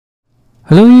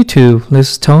Hello YouTube,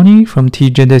 this is Tony from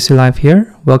TJ Life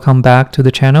here. Welcome back to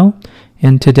the channel.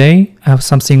 And today I have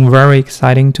something very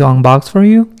exciting to unbox for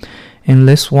you. And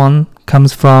this one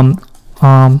comes from,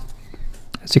 as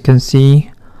you can see,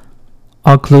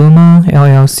 Okluma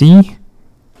LLC.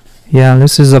 Yeah,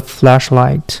 this is a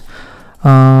flashlight.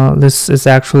 This is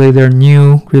actually their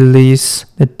new release,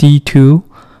 the D2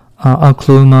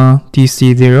 Okluma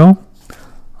DC0.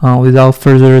 Without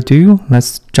further ado,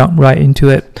 let's jump right into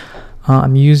it.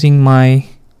 I'm using my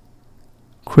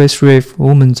Chris Reeve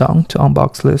Womanzong to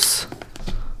unbox this.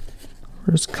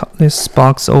 Let's cut this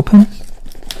box open.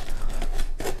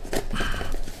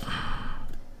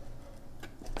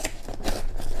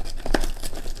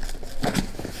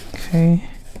 Okay.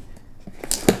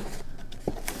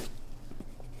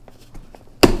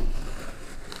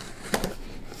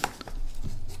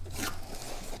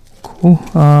 Cool.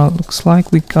 Looks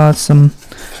like we got some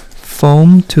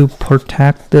foam to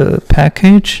protect the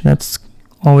package. That's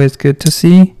always good to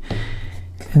see.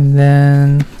 And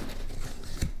then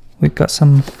we got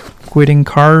some greeting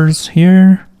cards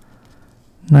here.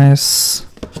 Nice.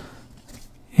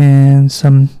 And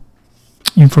some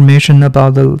information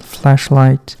about the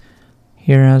flashlight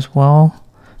here as well.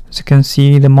 As you can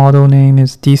see, the model name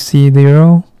is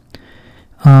DC0.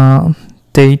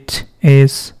 Date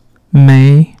is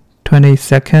May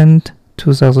 22nd,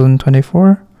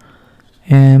 2024.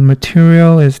 And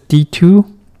material is D2,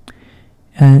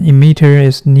 and emitter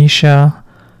is Nisha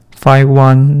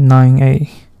 519A.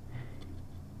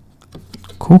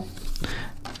 Cool.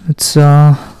 Let's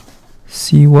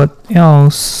see what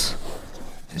else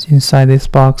is inside this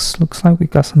box. Looks like we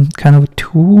got some kind of a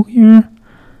tool here.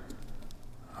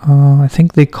 I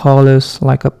think they call this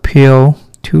like a peel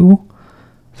tool.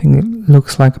 I think it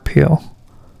looks like a peel.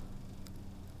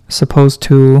 Supposed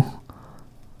to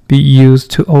be used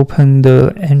to open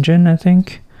the engine, I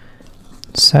think.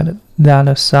 Set that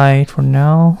aside for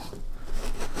now.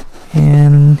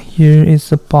 And here is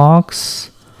the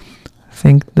box. I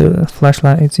think the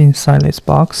flashlight is inside this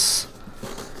box.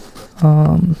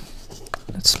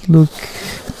 Let's look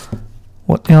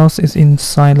what else is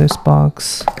inside this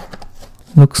box.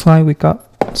 Looks like we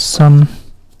got some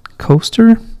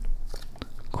coaster.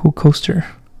 Cool coaster.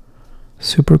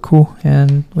 Super cool.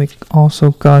 And we also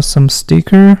got some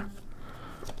sticker.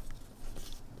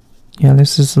 Yeah,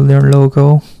 this is their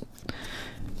logo.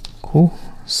 Cool.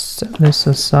 Set this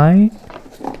aside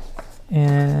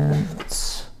and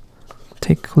let's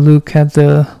take a look at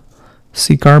the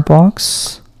cigar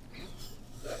box.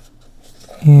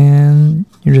 And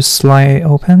you just slide it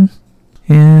open,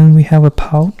 and we have a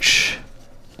pouch,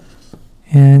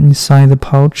 and inside the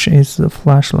pouch is the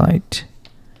flashlight.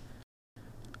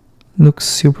 Looks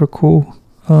super cool.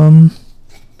 Let's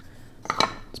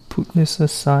put this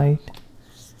aside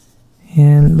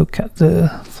and look at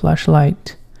the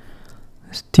flashlight.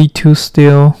 It's D2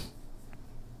 still.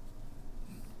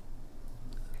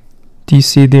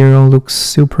 DC0 looks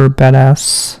super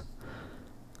badass.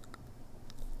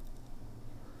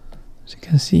 As you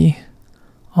can see,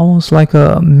 almost like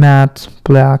a matte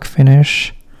black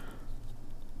finish.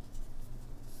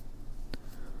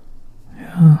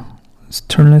 Yeah. Let's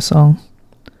turn this on.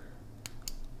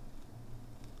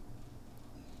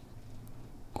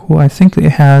 Cool. I think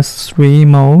it has 3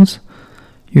 modes.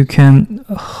 You can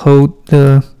hold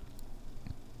the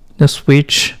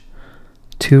switch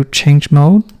to change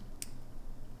mode.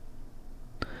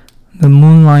 The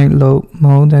moonlight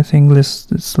mode, I think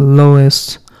this is the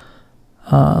lowest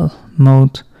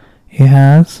mode it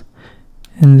has.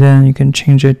 And then you can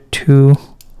change it to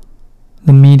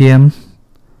the medium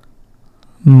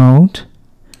mode,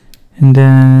 and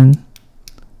then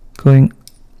going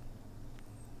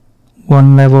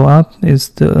 1 level up is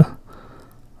the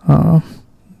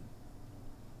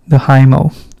high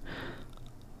mode.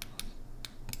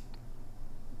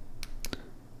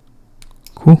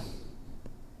 Cool.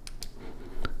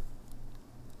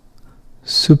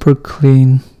 Super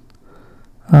clean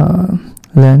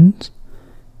lens,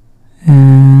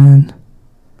 and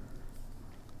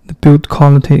the build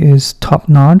quality is top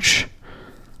notch.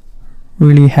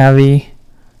 Really heavy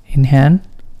in hand.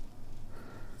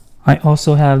 I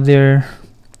also have their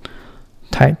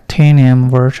titanium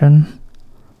version.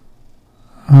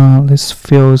 This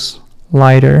feels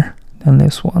lighter than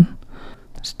this one.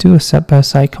 Let's do a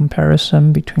side-by-side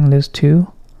comparison between these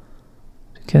two.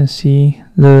 You can see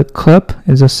the clip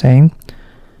is the same.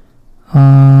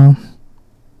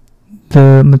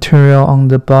 The material on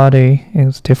the body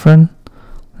is different.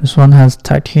 This one has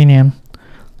titanium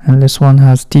and this one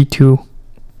has D2.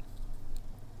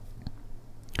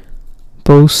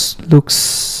 Both looks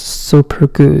super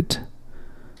good.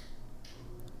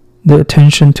 the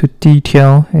attention to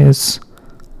detail is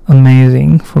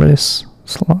amazing for this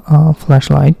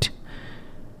flashlight.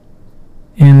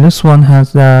 And this one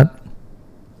has a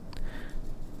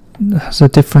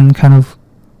different kind of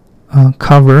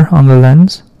cover on the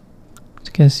lens, as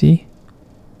you can see.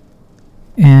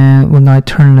 And when I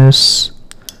turn this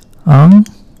on,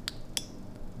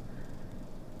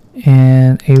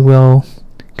 and it will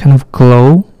kind of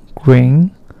glow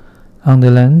green on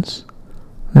the lens.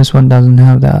 This one doesn't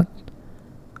have that.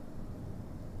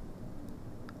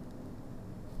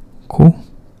 Cool.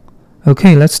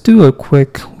 Okay, let's do a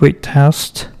quick weight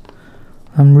test.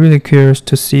 I'm really curious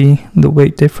to see the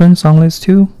weight difference on these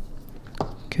two.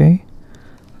 Okay,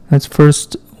 let's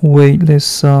first weigh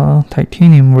this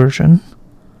titanium version.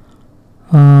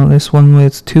 This one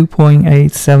weighs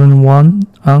 2.871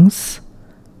 ounce.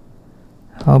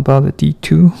 How about the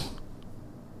D2?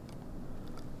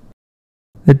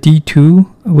 The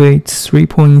D2 weighs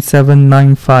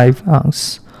 3.795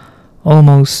 ounce,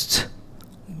 almost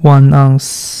 1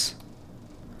 ounce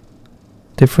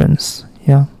difference.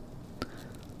 Yeah,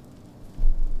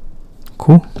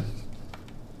 cool.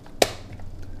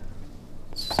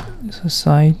 This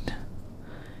aside,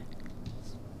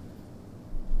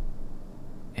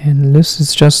 and this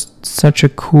is just such a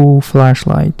cool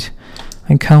flashlight.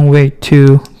 I can't wait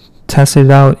to test it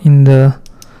out in the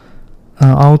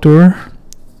outdoor.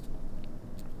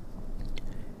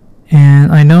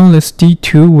 And I know this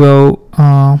D2 will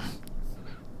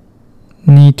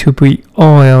need to be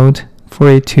oiled for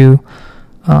it to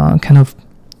kind of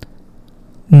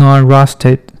not rust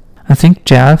it. I think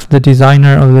Jeff, the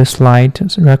designer of this light,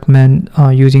 recommend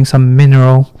using some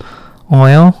mineral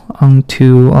oil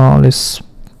onto this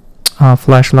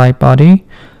flashlight body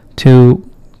to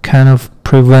kind of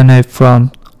prevent it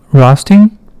from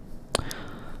rusting.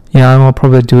 Yeah, I will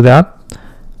probably do that.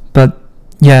 But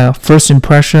yeah, first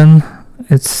impression,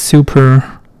 it's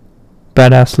super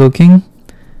badass looking,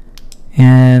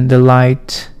 and the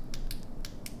light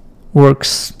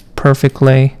works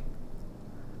perfectly.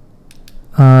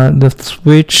 The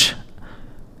switch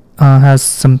has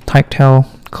some tactile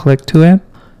click to it,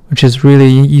 which is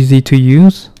really easy to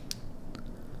use.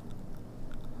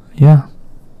 Yeah,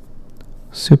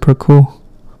 super cool.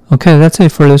 Okay, that's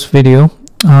it for this video.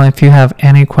 If you have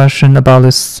any question about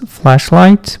this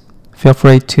flashlight, feel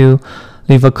free to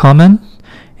leave a comment.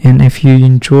 And if you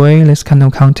enjoy this kind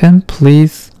of content,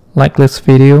 please like this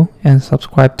video and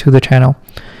subscribe to the channel.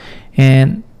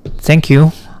 And thank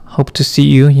you. Hope to see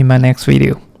you in my next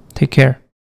video. Take care.